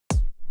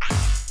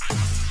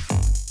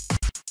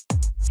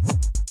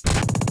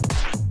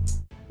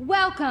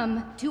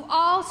Welcome to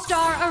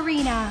All-Star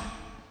Arena.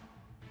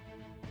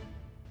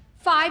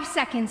 5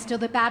 seconds till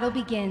the battle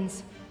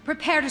begins.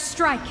 Prepare to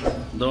strike.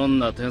 どん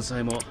な天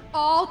才も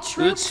All ウ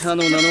troops チハ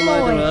の名の前で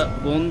deployed. は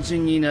凡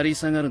人になり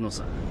下がるの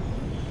さ。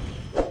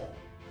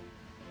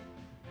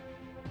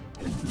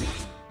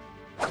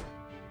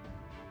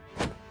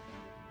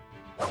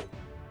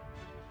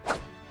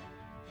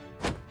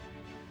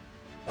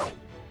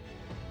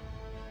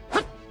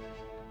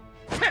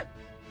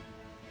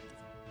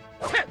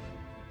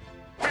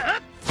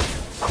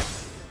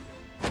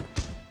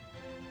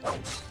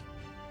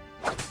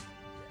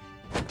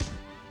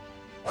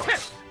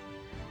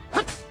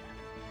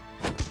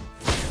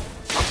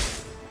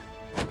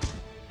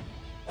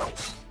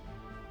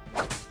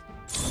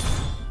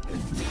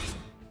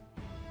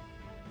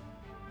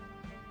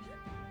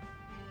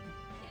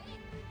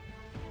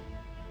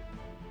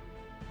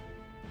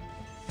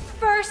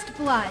First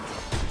blood.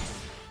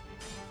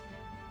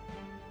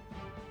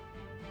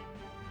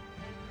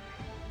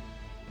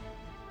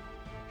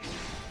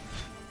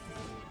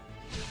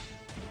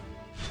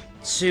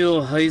 地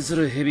を這いず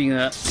る蛇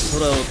が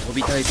空を飛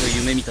びたいと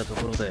夢見たと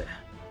ころで、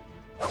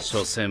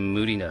所詮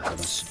無理な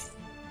話。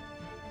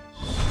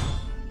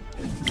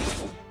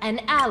An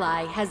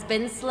ally has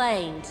been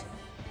slain.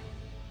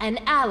 An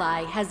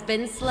ally has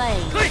been slain.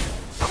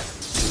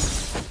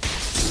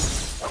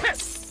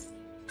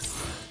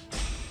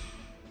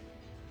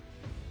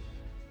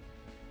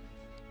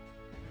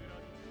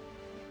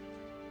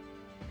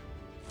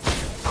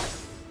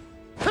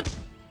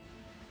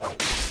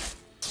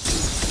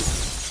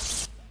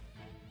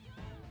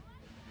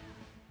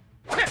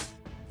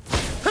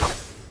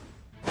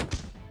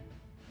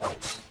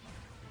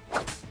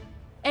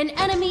 An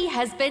enemy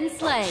has been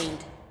slain.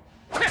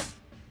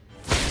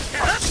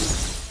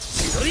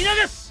 取り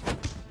流す。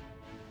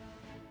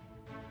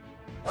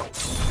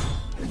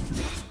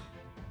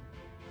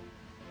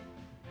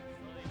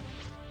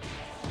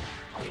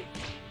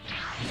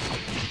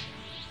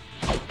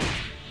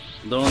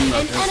どんな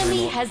An 天才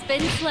enemy も has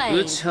been ウ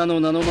slain. チハの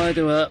名の前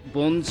では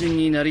凡人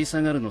になり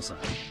下がるのさ。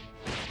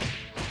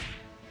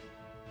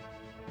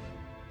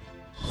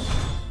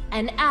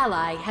 An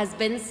ally has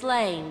been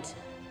slain.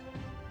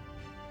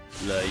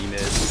 雷鳴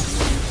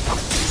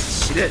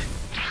死ね。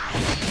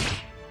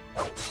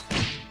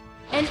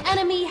 An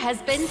enemy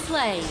has been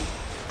slain.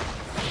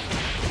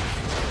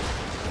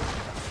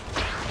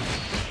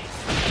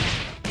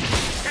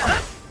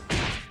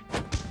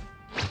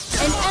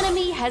 An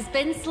enemy has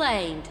been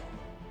slain.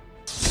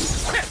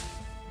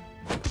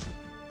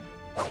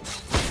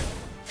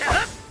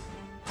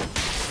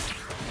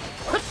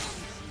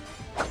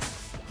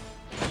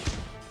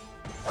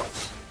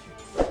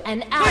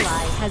 An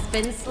ally has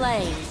been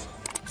slain.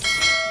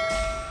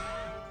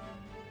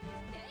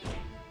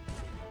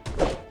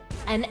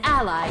 An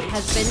ally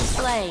has been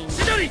slain.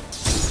 千鳥。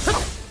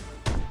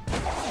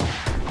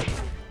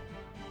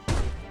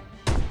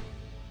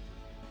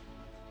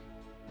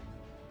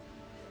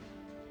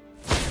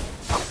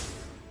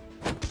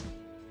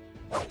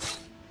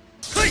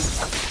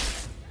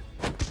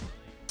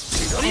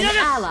 An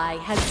ally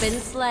has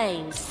been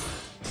slain.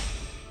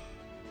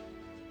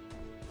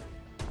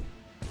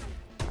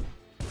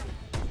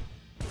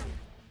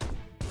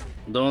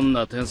 どん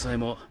な天才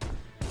も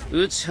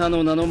ウチハ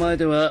の名の前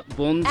では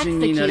凡人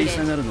になり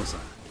下がるのさ。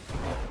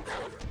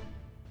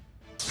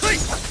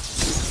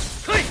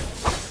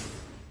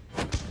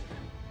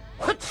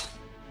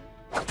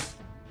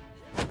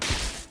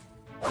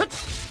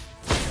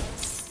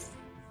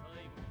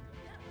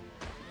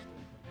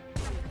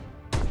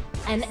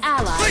 An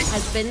ally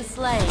has been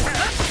slain.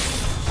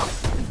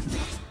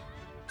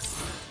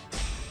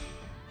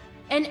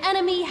 An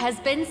enemy has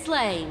been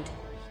slain.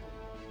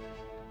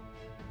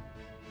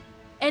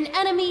 An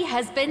enemy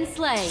has been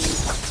slain.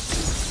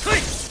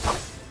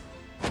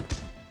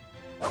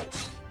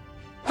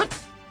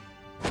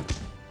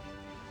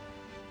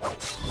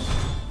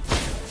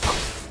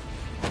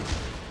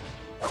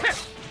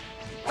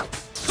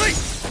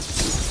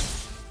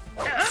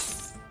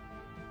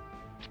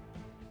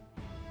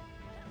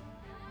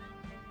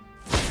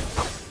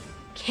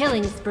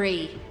 Killing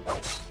spree.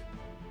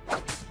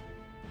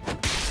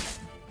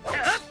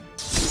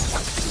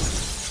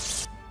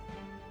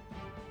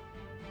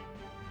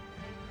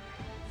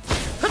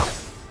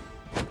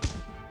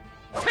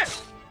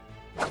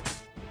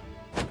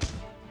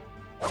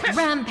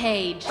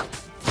 Rampage.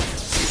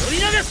 取り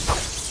流す。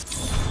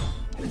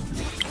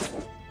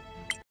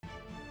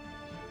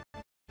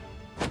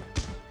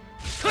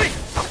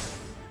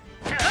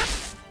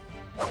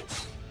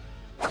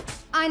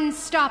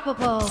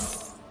 Unstoppable.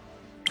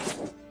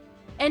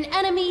 An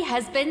enemy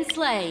has been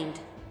slain.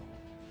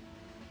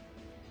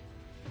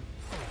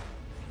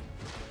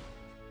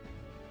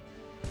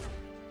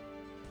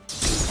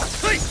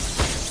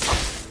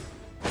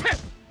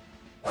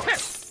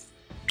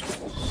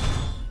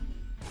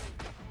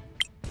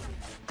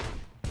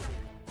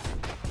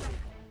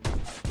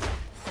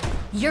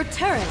 Your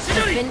turret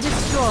has been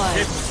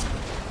destroyed.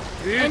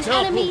 An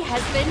enemy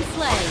has been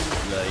slain.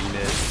 来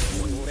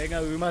年俺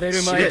が生まれ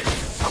る前。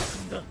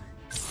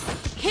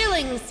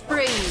Killing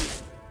spree!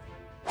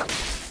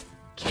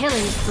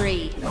 Killing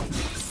spree!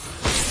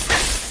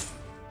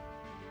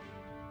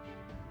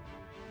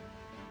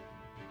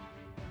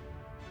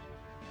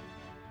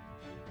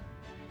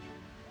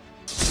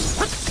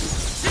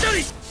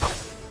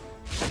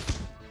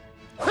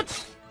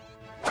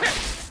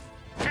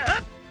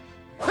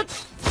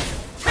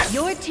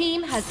 Your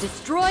team has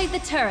destroyed the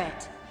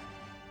turret.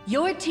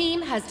 Your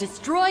team has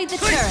destroyed the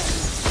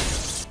turret.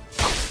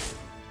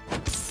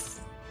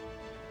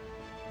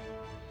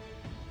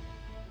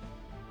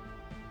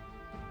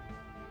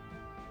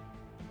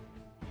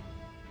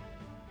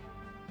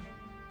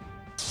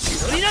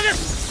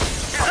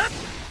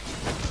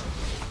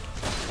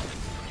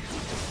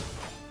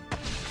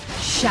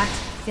 Shut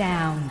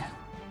down.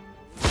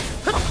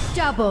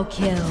 Double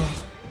kill.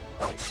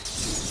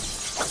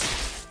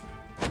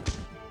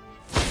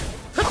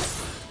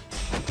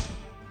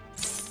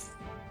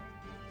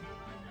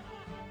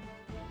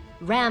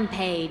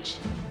 Rampage.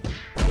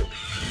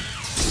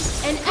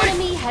 An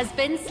enemy has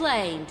been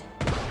slain.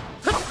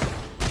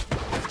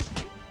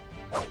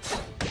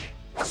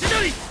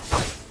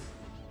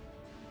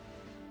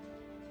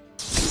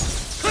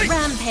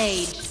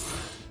 Rampage.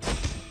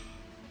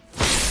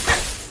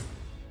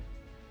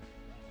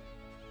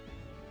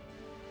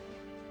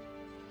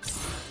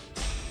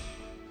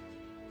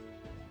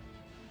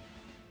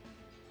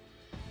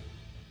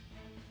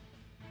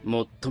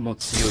最も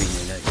強い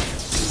願い、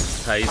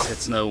大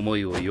切な思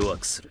いを弱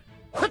くする。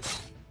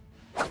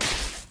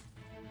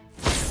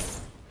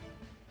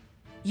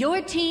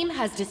Your team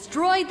has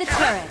destroyed the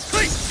turret.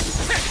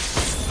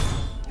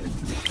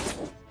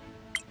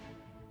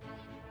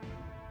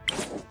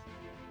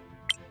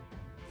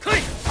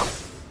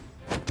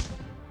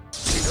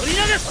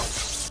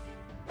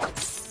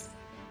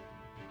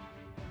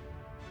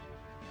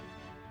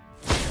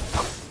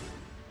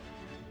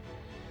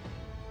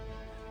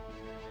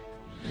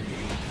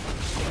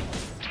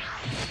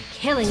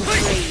 Killing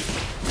spree.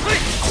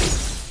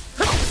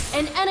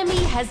 An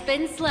enemy has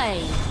been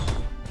slain.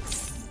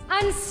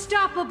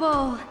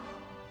 Unstoppable!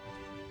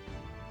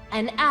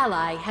 An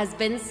ally has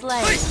been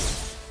slain.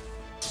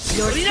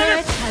 Your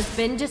turret has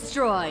been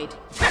destroyed.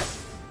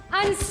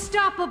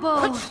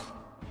 Unstoppable!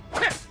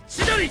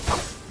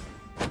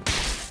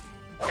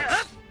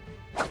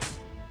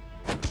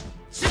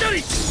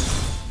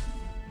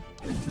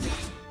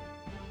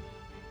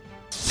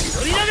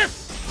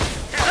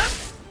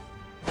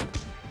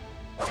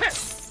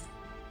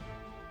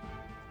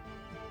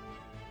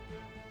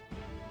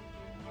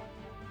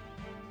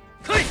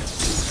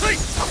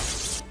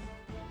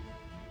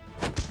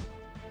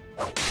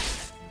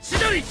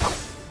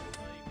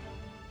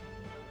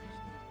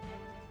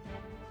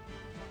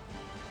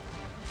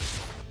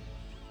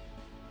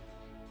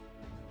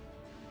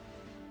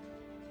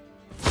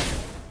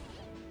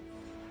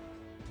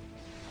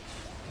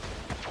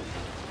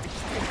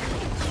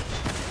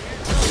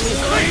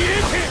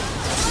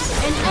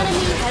 An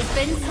enemy has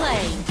been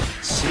slain.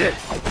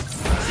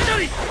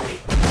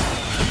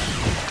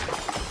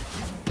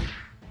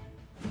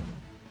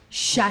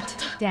 Shut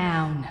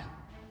down.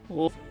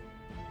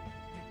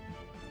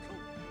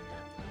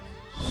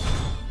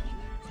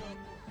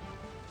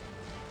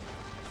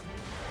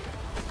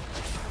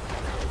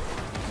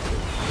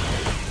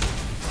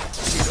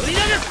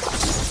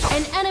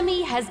 An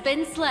enemy has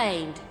been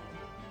slain.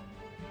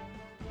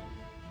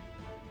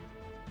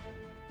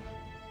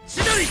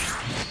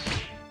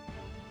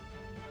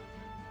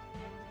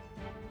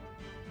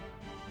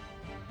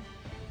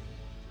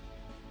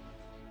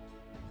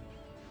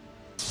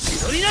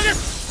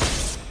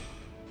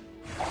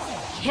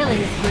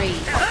 Killing spree.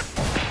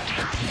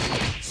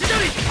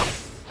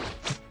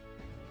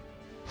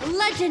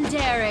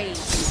 Legendary.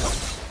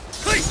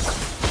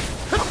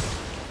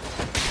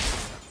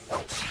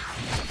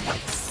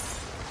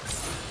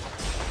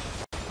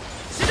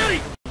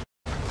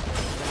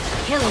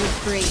 Killing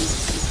spree.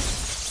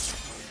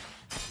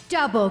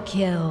 Double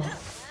kill.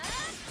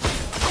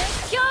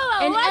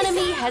 An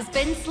enemy has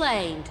been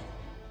slain.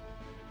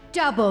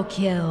 Double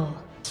kill.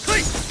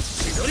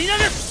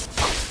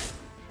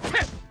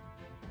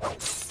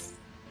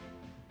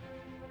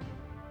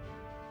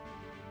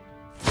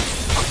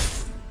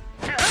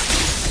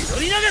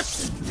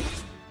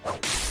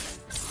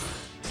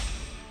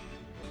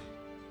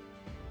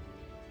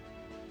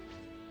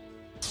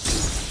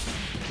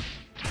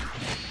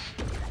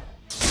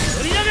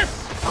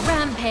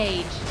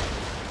 Rampage.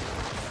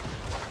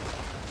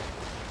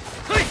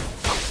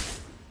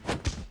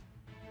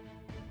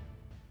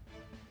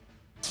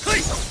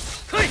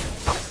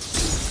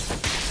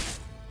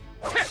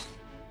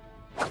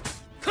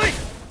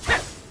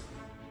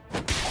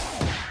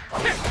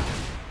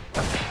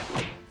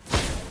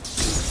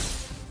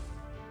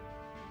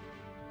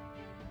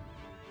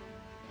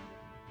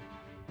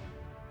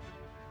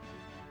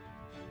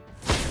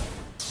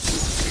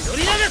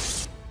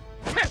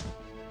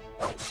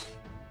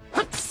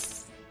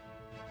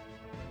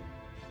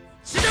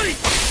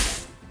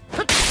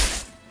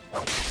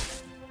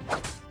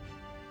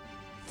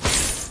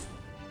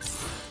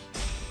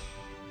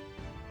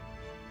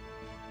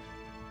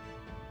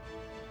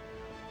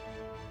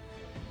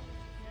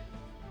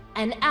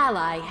 An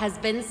ally has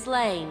been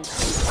slain.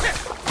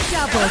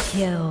 Double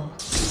kill.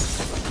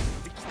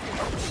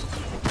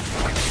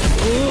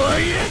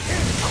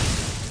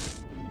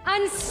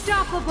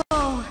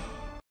 Unstoppable.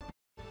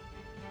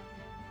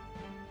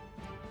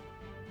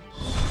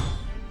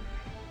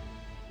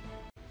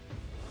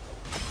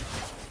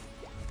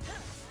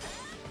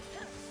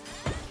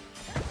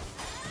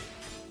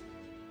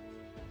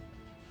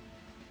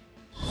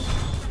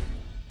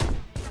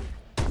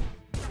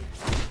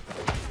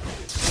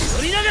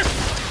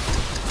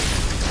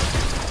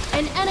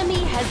 An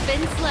enemy has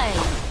been slain.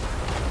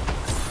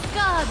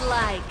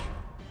 Godlike.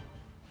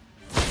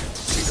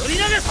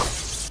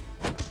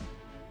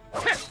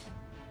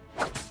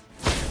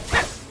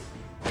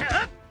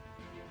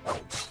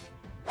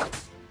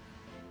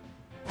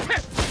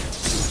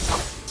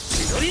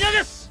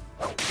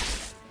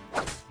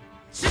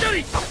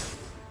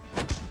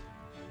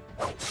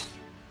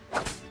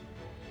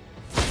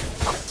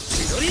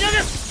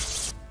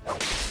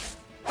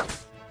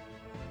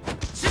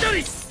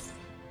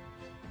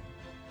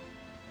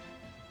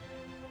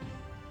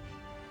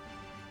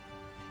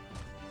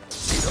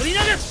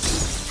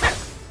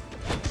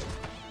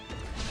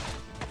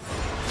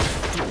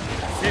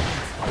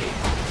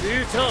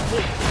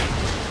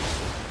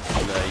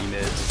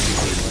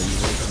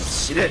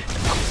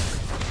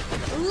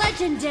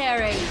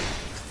 Legendary.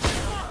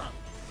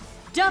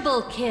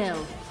 Double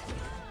kill.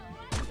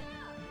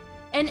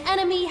 An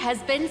enemy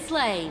has been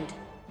slain.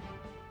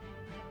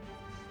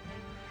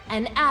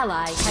 An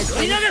ally has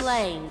been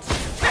slain.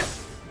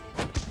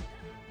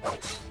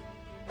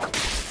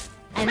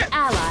 An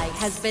ally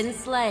has been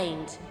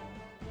slain.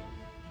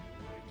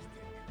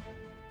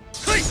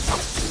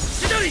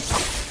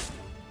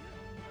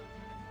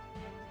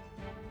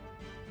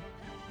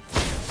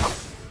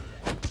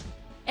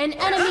 An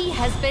enemy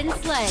has been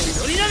slain.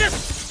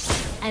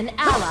 An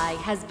ally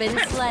has been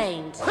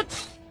slain.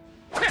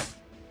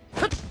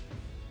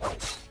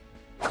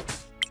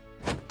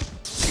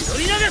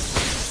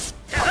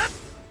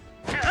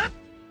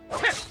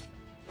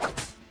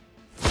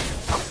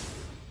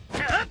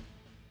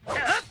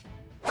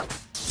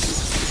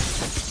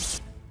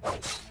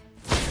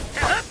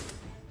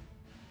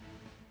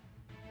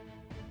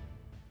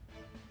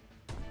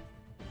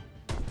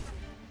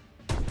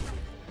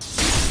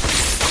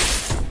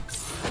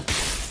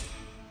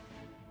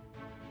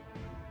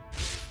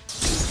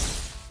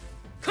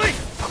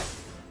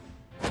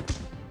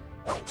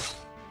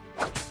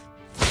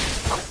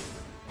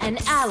 An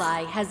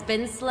ally has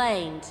been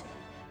slain.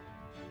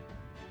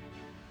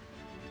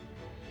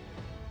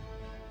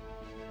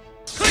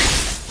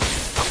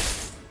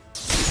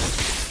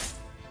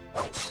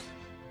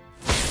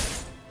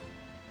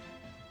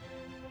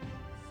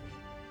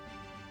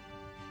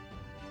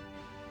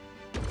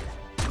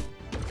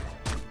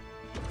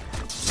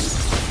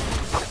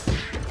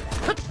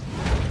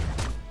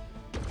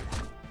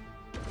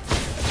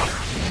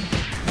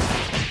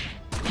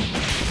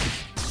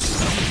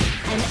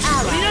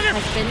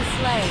 Has been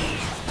slain.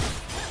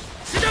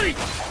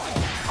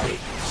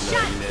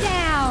 Shut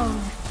down.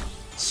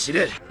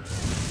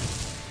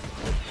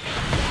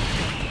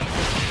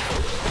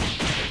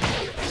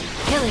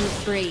 Killing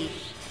spree.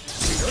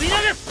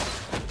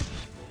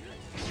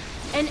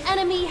 An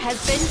enemy has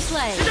been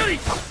slain.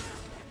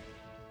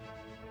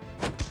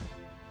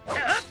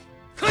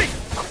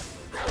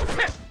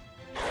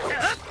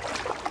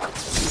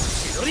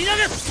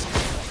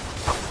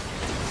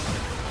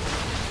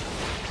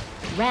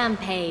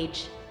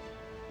 Rampage.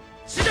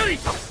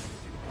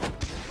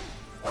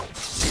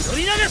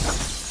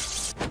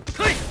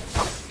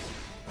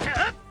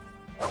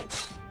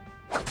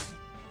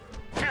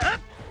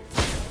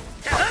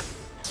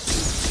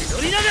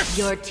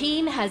 Your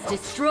team has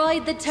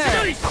destroyed the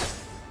turret.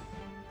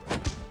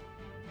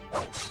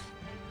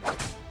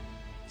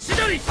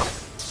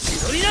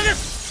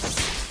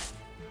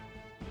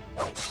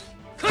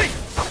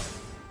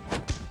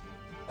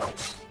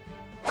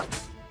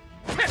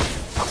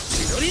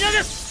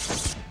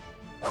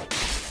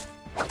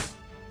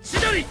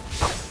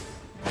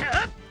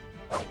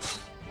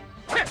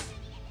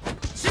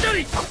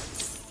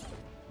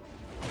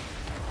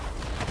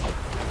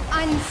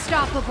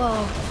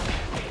 Unstoppable.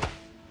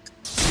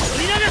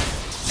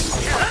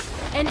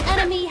 An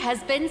enemy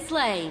has been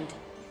slain.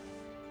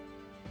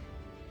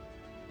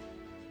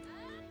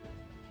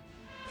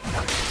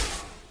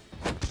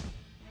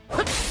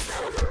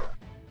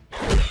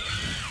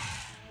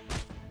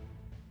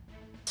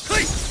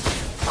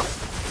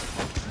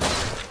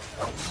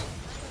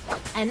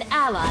 An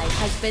ally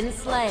has been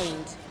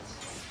slain.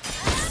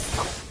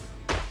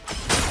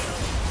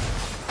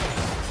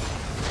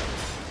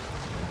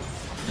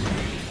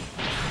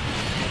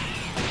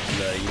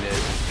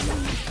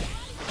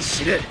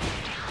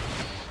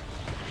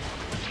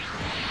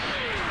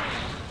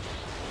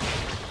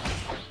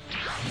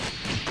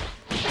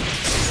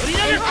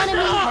 An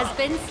enemy has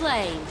been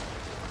slain.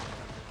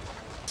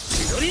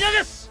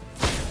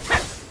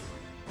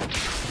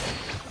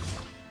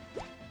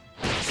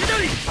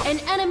 An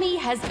enemy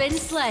has been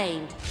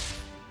slain.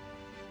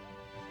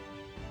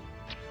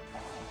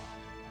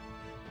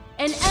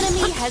 An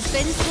enemy has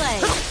been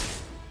slain.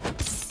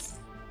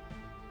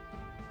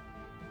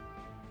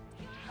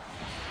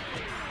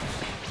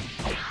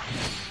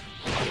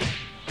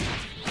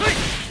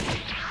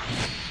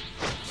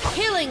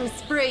 Killing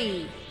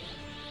spree.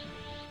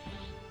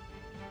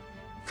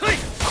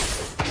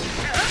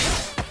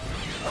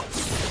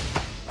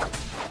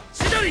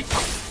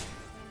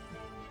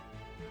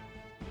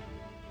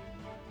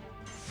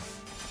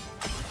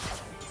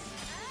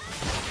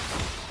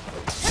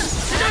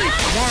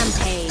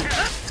 Rampage.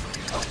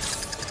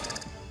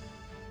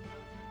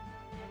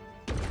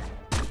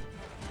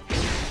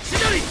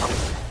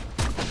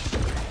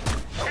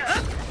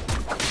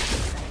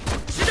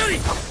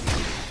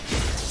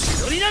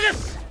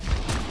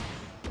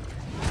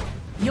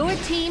 Your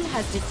team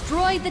has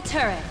destroyed the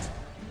turret.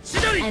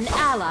 An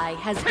ally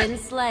has been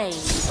slain.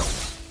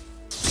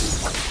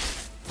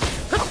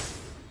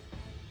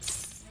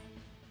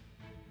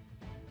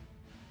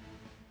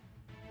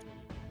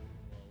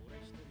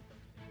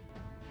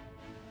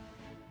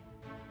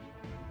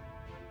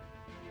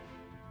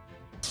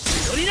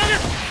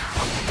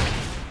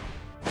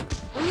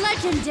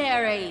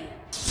 Legendary!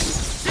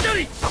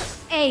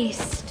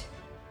 Aced.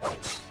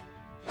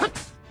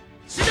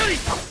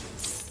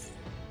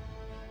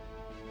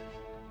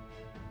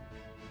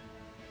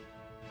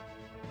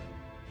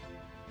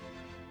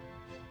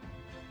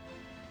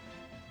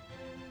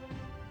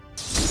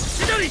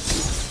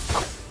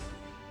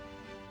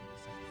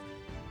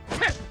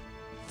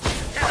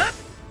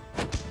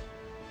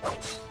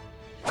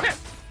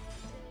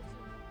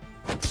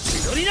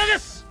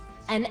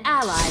 An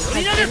ally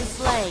has been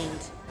slain.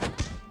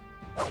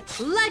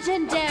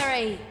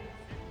 Legendary!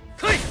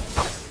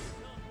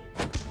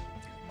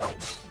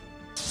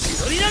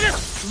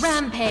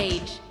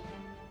 Rampage!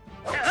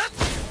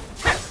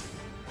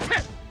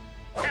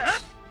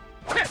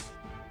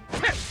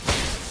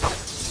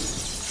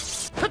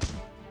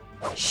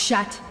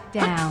 Shut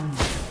down.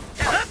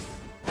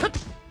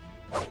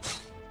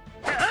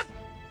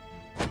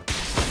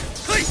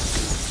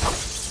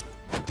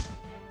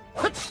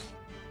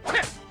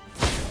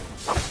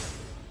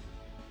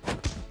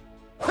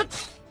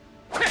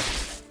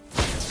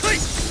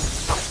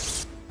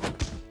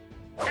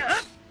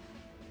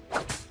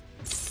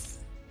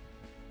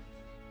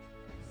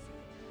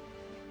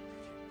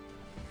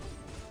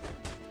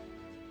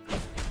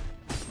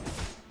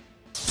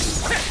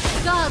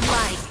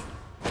 Godlike!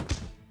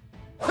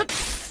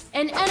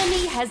 An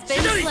enemy has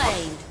been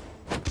slain.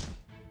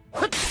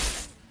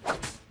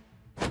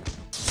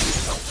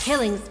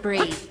 Killing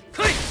spree.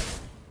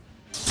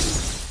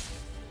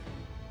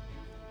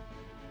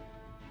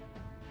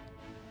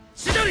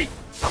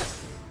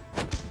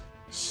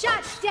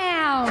 Shut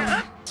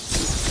down.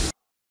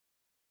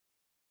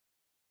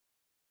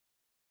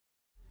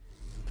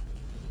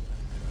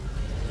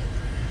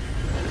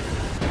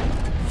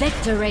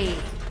 Victory!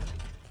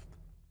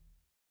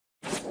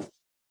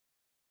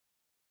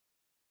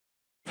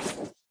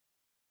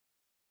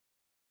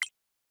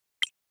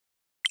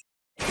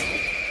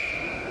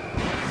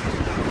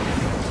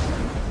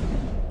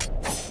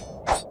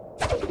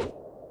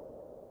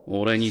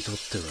俺にとっ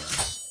ては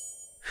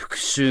復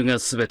讐が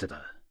全て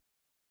だ。